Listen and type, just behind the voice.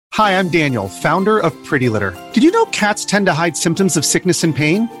Hi, I'm Daniel, founder of Pretty Litter. Did you know cats tend to hide symptoms of sickness and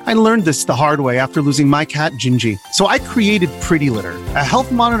pain? I learned this the hard way after losing my cat, Jimmie. So I created Pretty Litter, a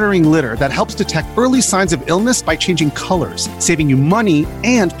health monitoring litter that helps detect early signs of illness by changing colors, saving you money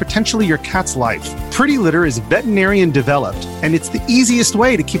and potentially your cat's life. Pretty Litter is veterinarian developed, and it's the easiest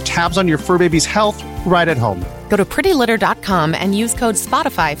way to keep tabs on your fur baby's health right at home. Go to prettylitter.com and use code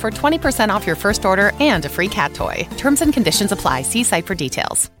SPOTIFY for 20% off your first order and a free cat toy. Terms and conditions apply. See site for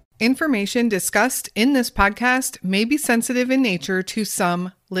details. Information discussed in this podcast may be sensitive in nature to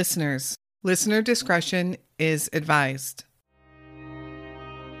some listeners. Listener discretion is advised.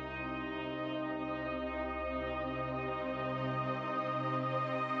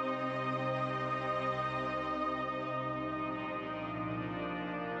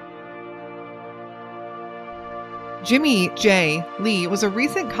 Jimmie J. Lee was a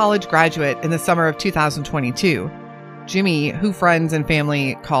recent college graduate in the summer of 2022. Jimmie, who friends and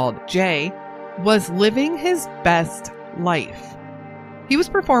family called Jay, was living his best life. He was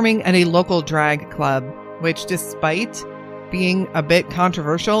performing at a local drag club, which, despite being a bit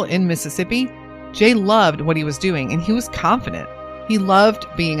controversial in Mississippi, Jay loved what he was doing and he was confident. He loved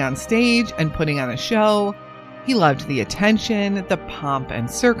being on stage and putting on a show. He loved the attention, the pomp and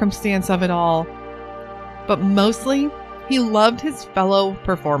circumstance of it all. But mostly, he loved his fellow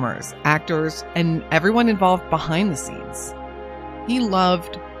performers, actors, and everyone involved behind the scenes. He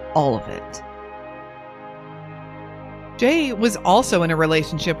loved all of it. Jay was also in a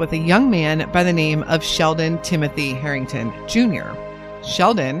relationship with a young man by the name of Sheldon Timothy Harrington Jr.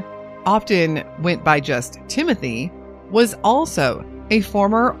 Sheldon, often went by just Timothy, was also a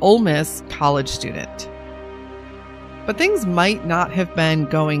former Ole Miss college student. But things might not have been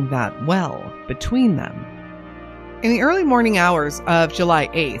going that well between them. In the early morning hours of July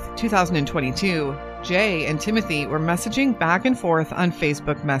 8th, 2022, Jay and Timothy were messaging back and forth on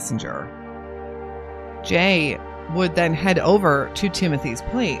Facebook Messenger. Jay would then head over to Timothy's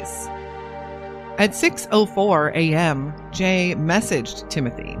place. At 6:04 a.m., Jay messaged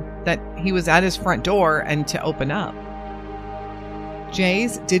Timothy that he was at his front door and to open up.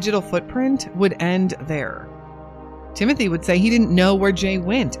 Jay's digital footprint would end there. Timothy would say he didn't know where Jay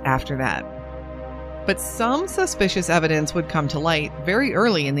went after that. But some suspicious evidence would come to light very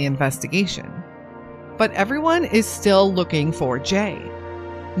early in the investigation. But everyone is still looking for Jay.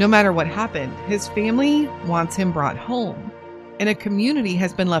 No matter what happened, his family wants him brought home, and a community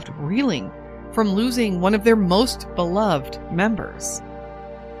has been left reeling from losing one of their most beloved members.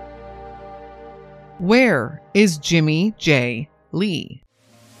 Where is Jimmie J. Lee?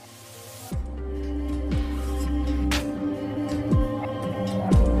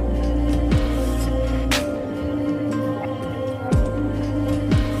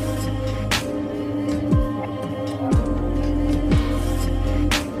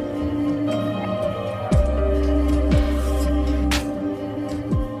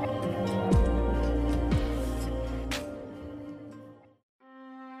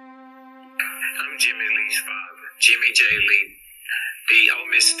 Jimmie Lee's father, Jimmie J. Lee, the Ole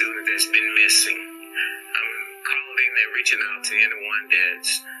Miss student that's been missing. I'm calling and reaching out to anyone that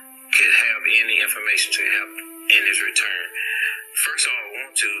could have any information to help in his return. First of all, I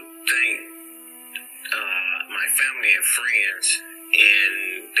want to thank my family and friends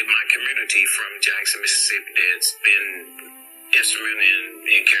and my community from Jackson, Mississippi that's been instrumental in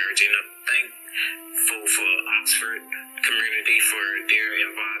encouraging. I'm thankful for Oxford community for their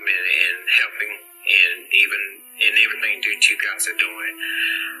involvement in helping and even in everything that you guys are doing.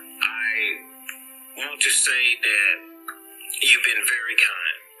 I want to say that you've been very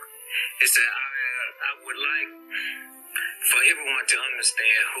kind. It's that I would like for everyone to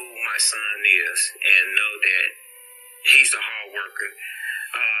understand who my son is and know that he's a hard worker.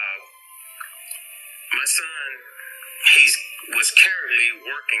 My son, he was currently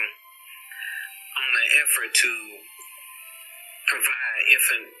working on an effort to provide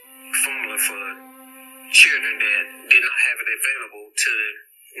infant formula for children that did not have it available to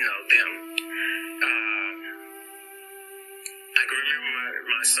them. I can remember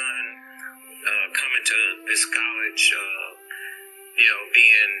my son coming to this college,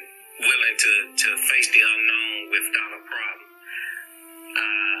 being willing to face the unknown without a problem.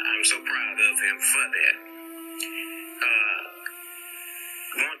 I'm so proud of him for that.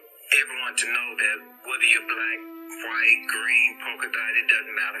 I want everyone to know that whether you're black, white, green, polka dot, it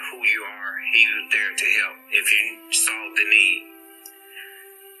doesn't matter who you are. He was there to help if you saw the need.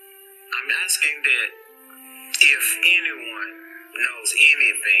 I'm asking that if anyone knows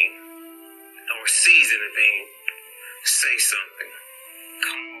anything or sees anything, say something.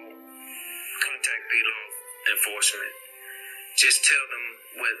 Contact the law enforcement. just tell them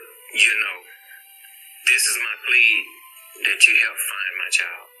what you know. This is my plea that you help find my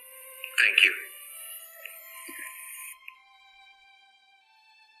child. Thank you.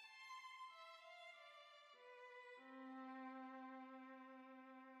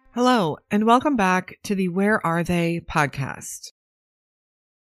 Hello, and welcome back to the Where Are They podcast.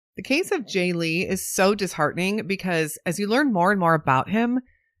 The case of Jay Lee is so disheartening because as you learn more and more about him,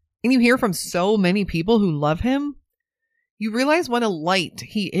 and you hear from so many people who love him, you realize what a light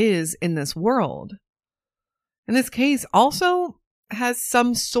he is in this world. And this case also has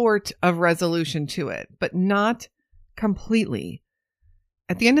some sort of resolution to it, but not completely.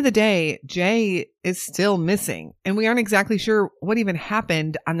 At the end of the day, Jay is still missing, and we aren't exactly sure what even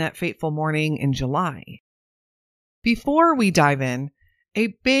happened on that fateful morning in July. Before we dive in,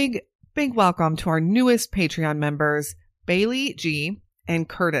 a big welcome to our newest Patreon members, Bailey G and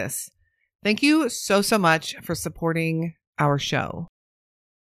Curtis. Thank you so much for supporting our show.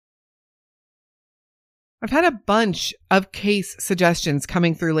 I've had a bunch of case suggestions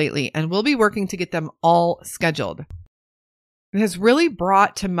coming through lately, and we'll be working to get them all scheduled. It has really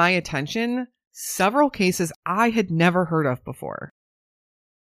brought to my attention several cases I had never heard of before.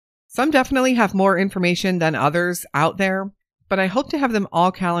 Some definitely have more information than others out there, but I hope to have them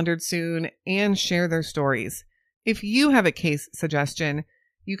all calendared soon and share their stories. If you have a case suggestion,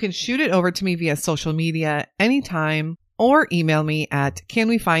 you can shoot it over to me via social media anytime or email me at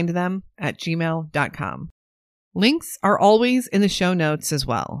canwefindthem@gmail.com. Links are always in the show notes as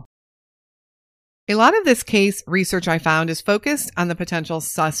well. A lot of this case research I found is focused on the potential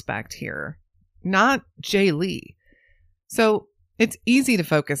suspect here, not Jay Lee. So it's easy to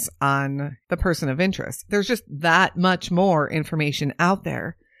focus on the person of interest. There's just that much more information out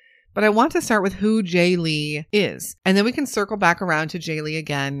there. But I want to start with who Jay Lee is, and then we can circle back around to Jay Lee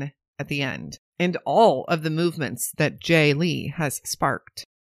again at the end, and all of the movements that Jay Lee has sparked.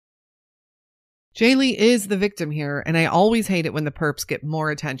 Jay Lee is the victim here, and I always hate it when the perps get more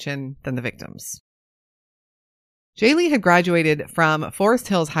attention than the victims. Jay Lee had graduated from Forest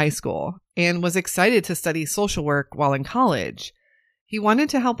Hills High School and was excited to study social work while in college. He wanted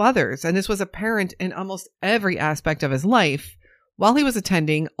to help others, and this was apparent in almost every aspect of his life while he was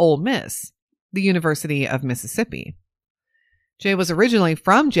attending Ole Miss, the University of Mississippi. Jay was originally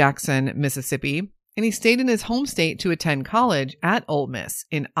from Jackson, Mississippi, and he stayed in his home state to attend college at Ole Miss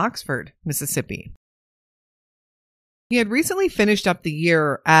in Oxford, Mississippi. He had recently finished up the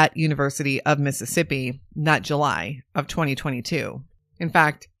year at University of Mississippi that July of 2022. In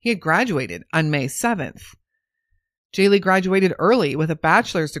fact, he had graduated on May 7th. Jay Lee graduated early with a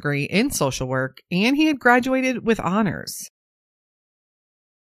bachelor's degree in social work, and he had graduated with honors.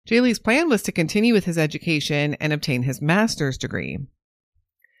 Jay Lee's plan was to continue with his education and obtain his master's degree.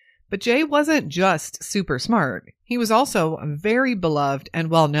 But Jay wasn't just super smart. He was also very beloved and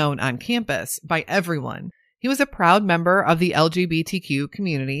well known on campus by everyone. He was a proud member of the LGBTQ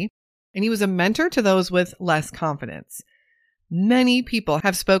community, and he was a mentor to those with less confidence. Many people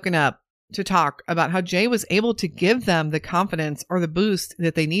have spoken up to talk about how Jay was able to give them the confidence or the boost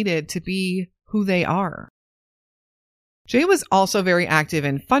that they needed to be who they are. Jay was also very active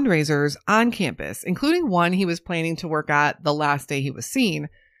in fundraisers on campus, including one he was planning to work at the last day he was seen,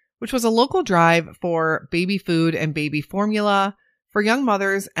 which was a local drive for baby food and baby formula for young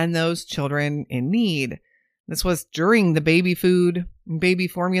mothers and those children in need. This was during the baby food and baby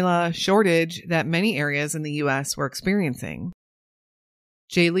formula shortage that many areas in the U.S. were experiencing.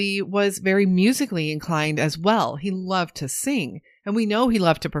 Jay Lee was very musically inclined as well. He loved to sing, and we know he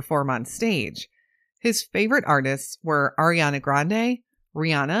loved to perform on stage. His favorite artists were Ariana Grande,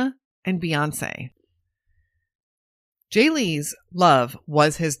 Rihanna, and Beyonce. Jay Lee's love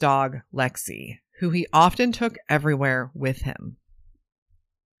was his dog, Lexi, who he often took everywhere with him.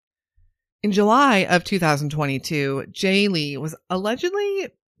 In July of 2022, Jay Lee was allegedly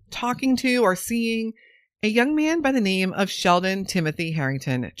talking to or seeing a young man by the name of Sheldon Timothy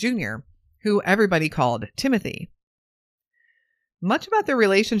Harrington Jr., who everybody called Timothy. Much about their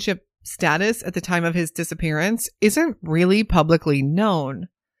relationship status at the time of his disappearance isn't really publicly known,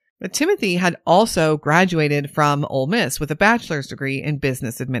 but Timothy had also graduated from Ole Miss with a bachelor's degree in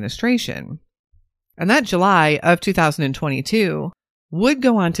business administration. And that July of 2022 would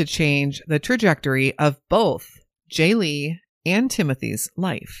go on to change the trajectory of both Jay Lee and Timothy's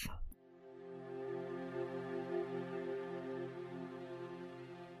life.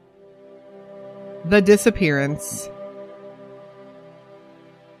 The disappearance.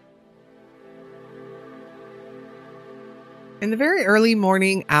 In the very early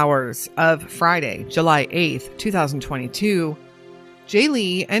morning hours of Friday, July 8th, 2022, Jay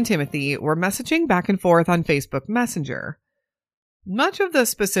Lee and Timothy were messaging back and forth on Facebook Messenger. Much of the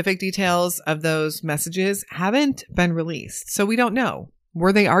specific details of those messages haven't been released, so we don't know.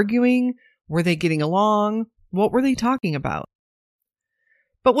 Were they arguing? Were they getting along? What were they talking about?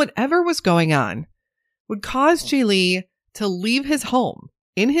 But whatever was going on would cause Jae Lee to leave his home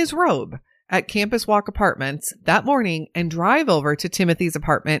in his robe at Campus Walk Apartments that morning and drive over to Timothy's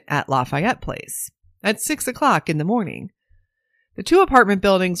apartment at Lafayette Place at 6 o'clock in the morning. The two apartment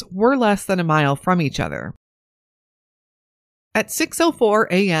buildings were less than a mile from each other. At 6:04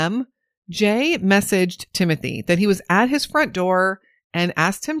 a.m., Jay messaged Timothy that he was at his front door and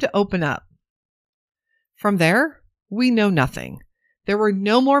asked him to open up. From there, we know nothing. There were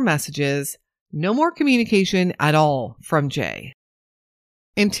no more messages, no more communication at all from Jay.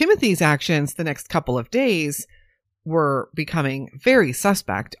 And Timothy's actions the next couple of days were becoming very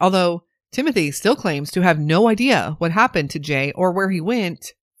suspect, although Timothy still claims to have no idea what happened to Jay or where he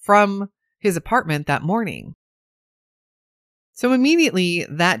went from his apartment that morning. So immediately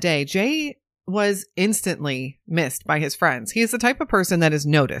that day, Jay was instantly missed by his friends. He is the type of person that is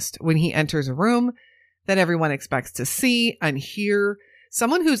noticed when he enters a room that everyone expects to see and hear,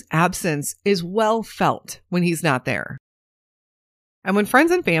 someone whose absence is well felt when he's not there. And when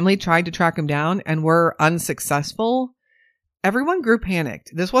friends and family tried to track him down and were unsuccessful, everyone grew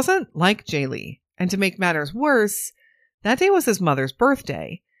panicked. This wasn't like Jae Lee. And to make matters worse, that day was his mother's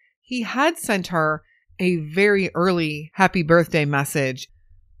birthday. He had sent her a very early happy birthday message,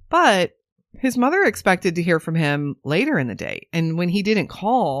 but his mother expected to hear from him later in the day. And when he didn't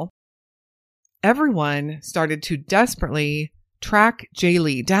call, everyone started to desperately track Jae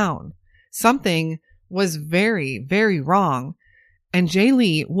Lee down. Something was very, very wrong, and Jae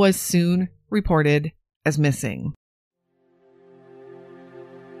Lee was soon reported as missing.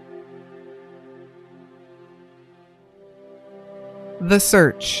 The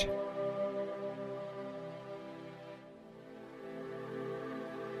search.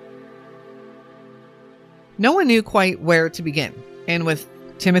 No one knew quite where to begin, and with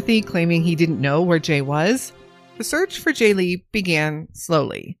Timothy claiming he didn't know where Jay was, the search for Jae Lee began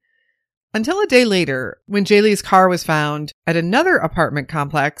slowly. Until a day later, when Jae Lee's car was found at another apartment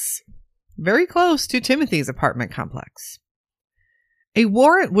complex, very close to Timothy's apartment complex. A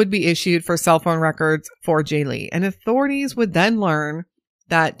warrant would be issued for cell phone records for Jae Lee, and authorities would then learn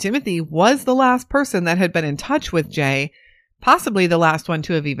that Timothy was the last person that had been in touch with Jay, possibly the last one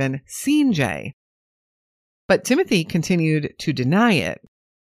to have even seen Jay. But Timothy continued to deny it.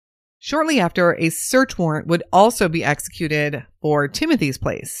 Shortly after, a search warrant would also be executed for Timothy's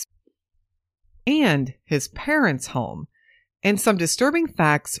place and his parents' home, and some disturbing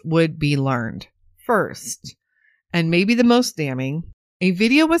facts would be learned. First, and maybe the most damning, a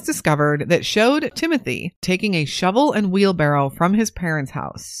video was discovered that showed Timothy taking a shovel and wheelbarrow from his parents'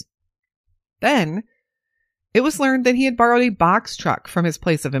 house. Then, it was learned that he had borrowed a box truck from his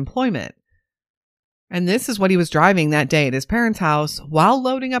place of employment. And this is what he was driving that day at his parents' house while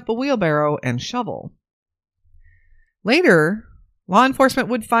loading up a wheelbarrow and shovel. Later, law enforcement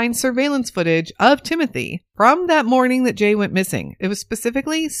would find surveillance footage of Timothy from that morning that Jay went missing. It was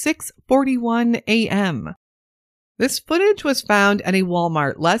specifically 6:41 a.m. This footage was found at a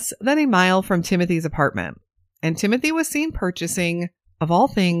Walmart less than a mile from Timothy's apartment, and Timothy was seen purchasing, of all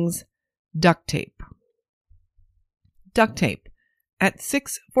things, duct tape. Duct tape at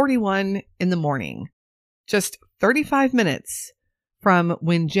 6:41 in the morning, just 35 minutes from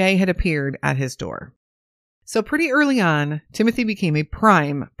when Jay had appeared at his door. So pretty early on, Timothy became a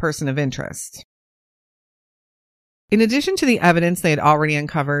prime person of interest. In addition to the evidence they had already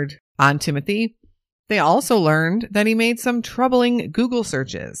uncovered on Timothy, they also learned that he made some troubling Google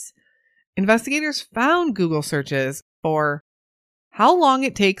searches. Investigators found Google searches for how long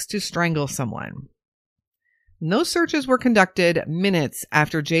it takes to strangle someone. And those searches were conducted minutes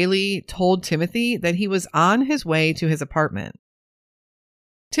after Jae Lee told Timothy that he was on his way to his apartment.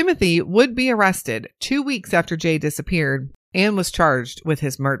 Timothy would be arrested 2 weeks after Jay disappeared and was charged with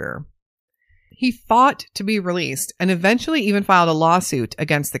his murder. He fought to be released and eventually even filed a lawsuit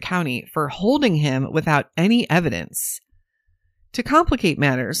against the county for holding him without any evidence. To complicate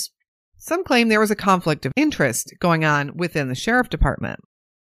matters, some claim there was a conflict of interest going on within the sheriff department.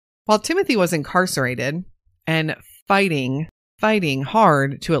 While Timothy was incarcerated and fighting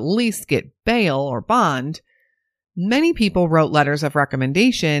hard to at least get bail or bond, many people wrote letters of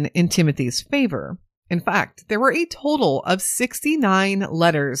recommendation in Timothy's favor. In fact, there were a total of 69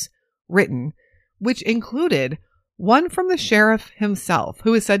 letters written, which included one from the sheriff himself,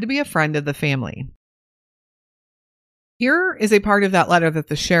 who is said to be a friend of the family. Here is a part of that letter that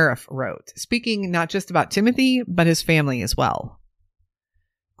the sheriff wrote, speaking not just about Timothy, but his family as well.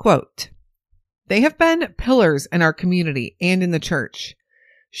 Quote, They have been pillars in our community and in the church.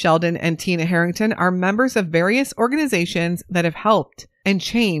 Sheldon and Tina Harrington are members of various organizations that have helped and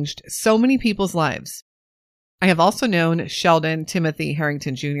changed so many people's lives. I have also known Sheldon Timothy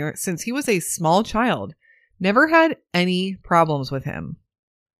Harrington Jr. since he was a small child. Never had any problems with him.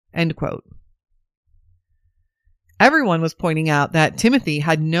 End quote. Everyone was pointing out that Timothy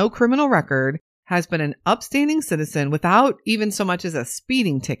had no criminal record, has been an upstanding citizen without even so much as a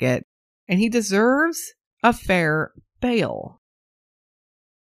speeding ticket, and he deserves a fair bail.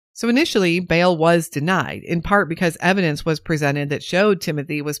 So initially, bail was denied, in part because evidence was presented that showed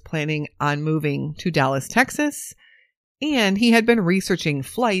Timothy was planning on moving to Dallas, Texas, and he had been researching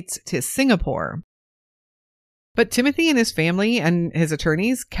flights to Singapore. But Timothy and his family and his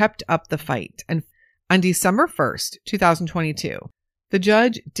attorneys kept up the fight, and on December 1st, 2022, the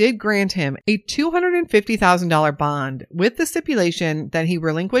judge did grant him a $250,000 bond with the stipulation that he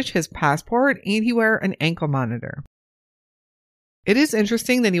relinquish his passport and he wear an ankle monitor. It is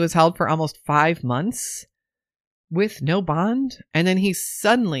interesting that he was held for almost 5 months with no bond, and then he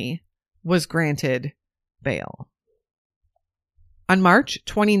suddenly was granted bail. On March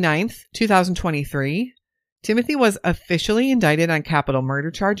 29th, 2023, Timothy was officially indicted on capital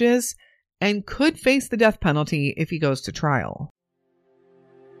murder charges and could face the death penalty if he goes to trial.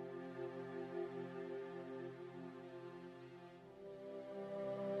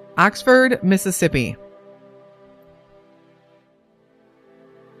 Oxford, Mississippi.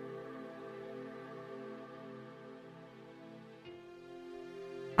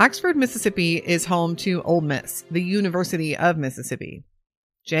 Oxford, Mississippi is home to Ole Miss, the University of Mississippi.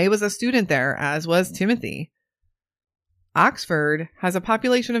 Jay was a student there, as was Timothy. Oxford has a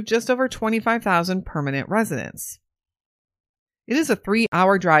population of just over 25,000 permanent residents. It is a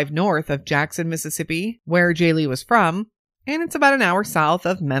 3-hour drive north of Jackson, Mississippi, where Jay Lee was from, and it's about an hour south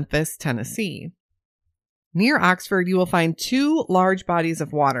of Memphis, Tennessee. Near Oxford, you will find 2 large bodies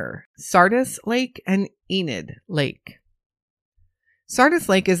of water, Sardis Lake and Enid Lake. Sardis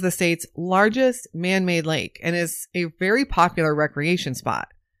Lake is the state's largest man-made lake and is a very popular recreation spot.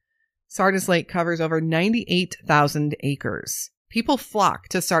 Sardis Lake covers over 98,000 acres. People flock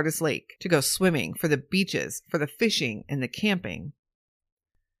to Sardis Lake to go swimming, for the beaches, for the fishing, and the camping.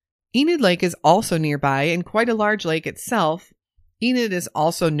 Enid Lake is also nearby and quite a large lake itself. Enid is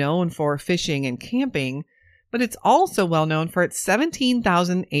also known for fishing and camping, but it's also well known for its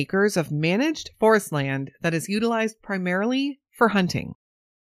 17,000 acres of managed forest land that is utilized primarily for hunting.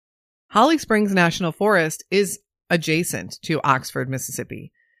 Holly Springs National Forest is adjacent to Oxford,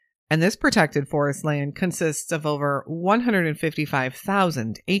 Mississippi, and this protected forest land consists of over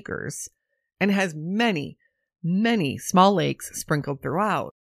 155,000 acres and has many, many small lakes sprinkled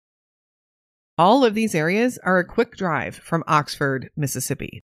throughout. All of these areas are a quick drive from Oxford,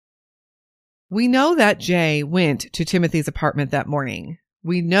 Mississippi. We know that Jay went to Timothy's apartment that morning.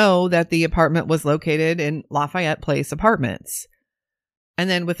 We know that the apartment was located in Lafayette Place Apartments. And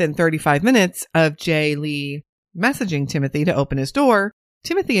then within 35 minutes of Jay Lee messaging Timothy to open his door,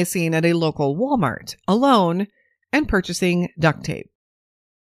 Timothy is seen at a local Walmart, alone, and purchasing duct tape.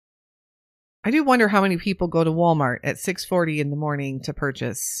 I do wonder how many people go to Walmart at 6:40 in the morning to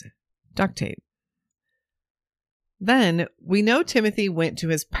purchase duct tape. Then we know Timothy went to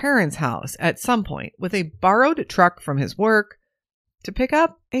his parents' house at some point with a borrowed truck from his work to pick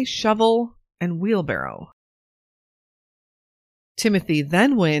up a shovel and wheelbarrow. Timothy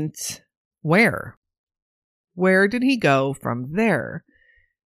then went where? Where did he go from there?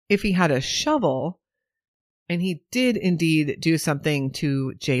 If he had a shovel, and he did indeed do something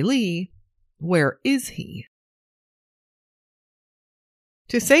to Jay Lee, where is he?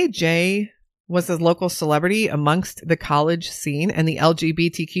 To say Jay was a local celebrity amongst the college scene and the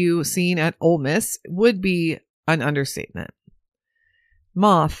LGBTQ scene at Ole Miss would be an understatement.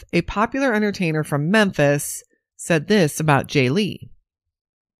 Moth, a popular entertainer from Memphis, said this about Jay Lee.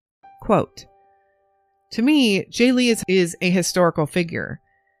 Quote, "To me, Jay Lee is a historical figure.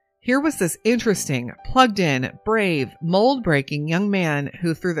 Here was this interesting, plugged-in, brave, mold-breaking young man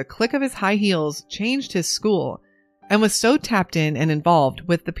who through the click of his high heels changed his school and was so tapped in and involved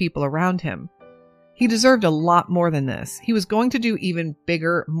with the people around him. He deserved a lot more than this. He was going to do even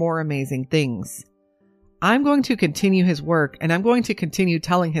bigger, more amazing things. I'm going to continue his work, and I'm going to continue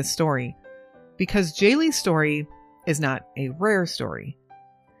telling his story, because Jay Lee's story is not a rare story.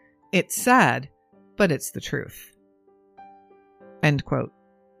 It's sad, but it's the truth." End quote.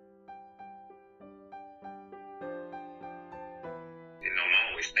 I'm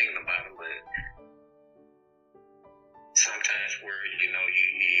always thinking about it, but sometimes where, you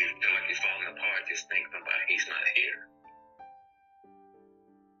feel like you're falling apart just thinking about he's not here.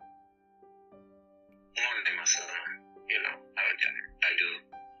 my son. You know, I do.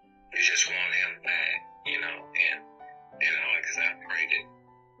 You just want him back, you know, and because I pray that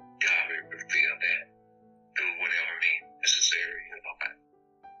God will reveal that through whatever means necessary, you know.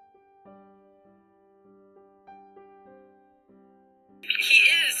 He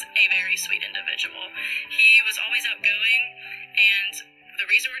is a very sweet individual. He was always outgoing, and the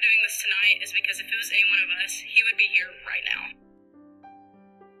reason we're doing this tonight is because if it was any one of us, he would be here right now.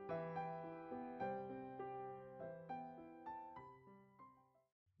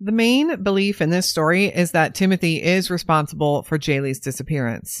 The main belief in this story is that Timothy is responsible for Jaylee's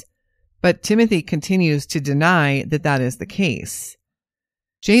disappearance, but Timothy continues to deny that that is the case.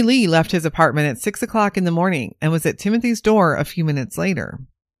 Jaylee left his apartment at 6 o'clock in the morning and was at Timothy's door a few minutes later.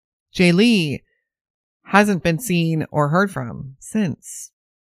 Jaylee hasn't been seen or heard from since.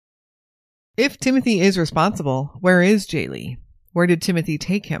 If Timothy is responsible, where is Jaylee? Where did Timothy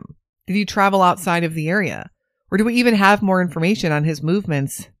take him? Did he travel outside of the area? Or do we even have more information on his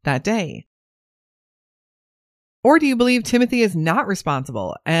movements that day? Or do you believe Timothy is not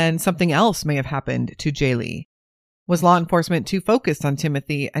responsible and something else may have happened to Jaylee? Was law enforcement too focused on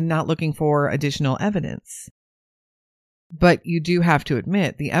Timothy and not looking for additional evidence? But you do have to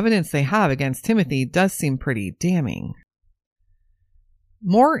admit, the evidence they have against Timothy does seem pretty damning.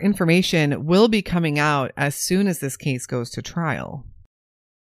 More information will be coming out as soon as this case goes to trial.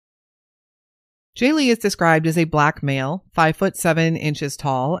 Jaylee is described as a black male, 5'7"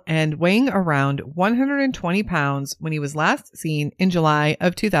 tall, and weighing around 120 pounds when he was last seen in July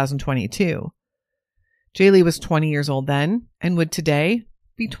of 2022. Jaylee was 20 years old then and would today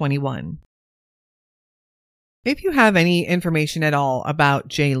be 21. If you have any information at all about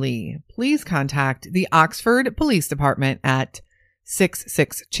Jaylee, please contact the Oxford Police Department at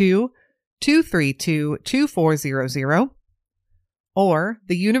 662-232-2400 or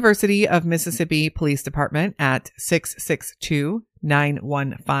the University of Mississippi Police Department at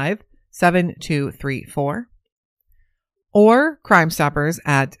 662-915-7234 or Crime Stoppers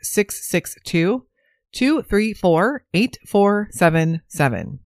at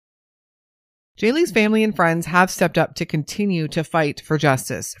 662-234-8477. Jaylee's family and friends have stepped up to continue to fight for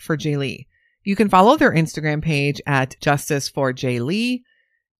justice for Jaylee. You can follow their Instagram page at Justice for Jaylee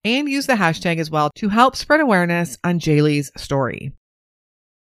and use the hashtag as well to help spread awareness on Jaylee's story.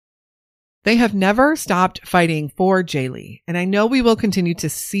 They have never stopped fighting for Jaylee, and I know we will continue to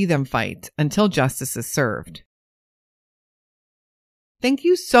see them fight until justice is served. Thank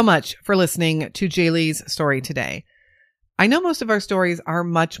you so much for listening to Jaylee's story today. I know most of our stories are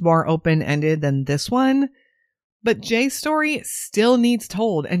much more open-ended than this one, but Jay's story still needs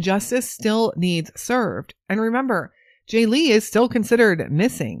told and justice still needs served. And remember, Jaylee is still considered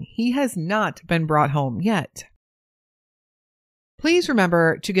missing. He has not been brought home yet. Please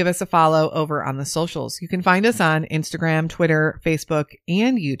remember to give us a follow over on the socials. You can find us on Instagram, Twitter, Facebook,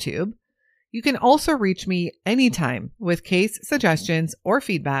 and YouTube. You can also reach me anytime with case suggestions or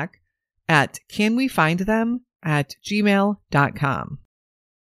feedback at canwefindthem@gmail.com.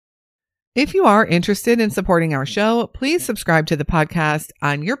 If you are interested in supporting our show, please subscribe to the podcast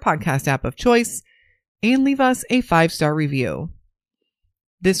on your podcast app of choice and leave us a 5-star review.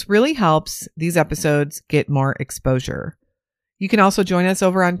 This really helps these episodes get more exposure. You can also join us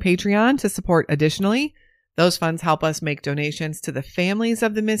over on Patreon to support additionally. Those funds help us make donations to the families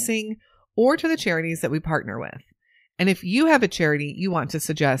of the missing or to the charities that we partner with. And if you have a charity you want to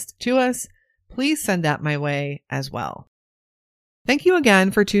suggest to us, please send that my way as well. Thank you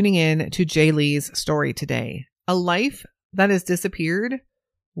again for tuning in to Jaylee's story today. A life that has disappeared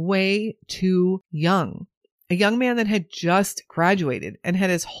way too young. A young man that had just graduated and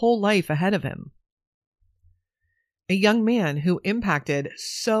had his whole life ahead of him. A young man who impacted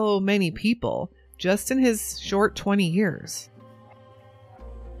so many people just in his short 20 years.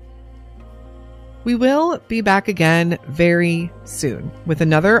 We will be back again very soon with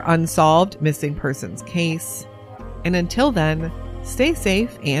another unsolved missing persons case. And until then, stay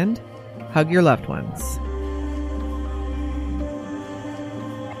safe and hug your loved ones.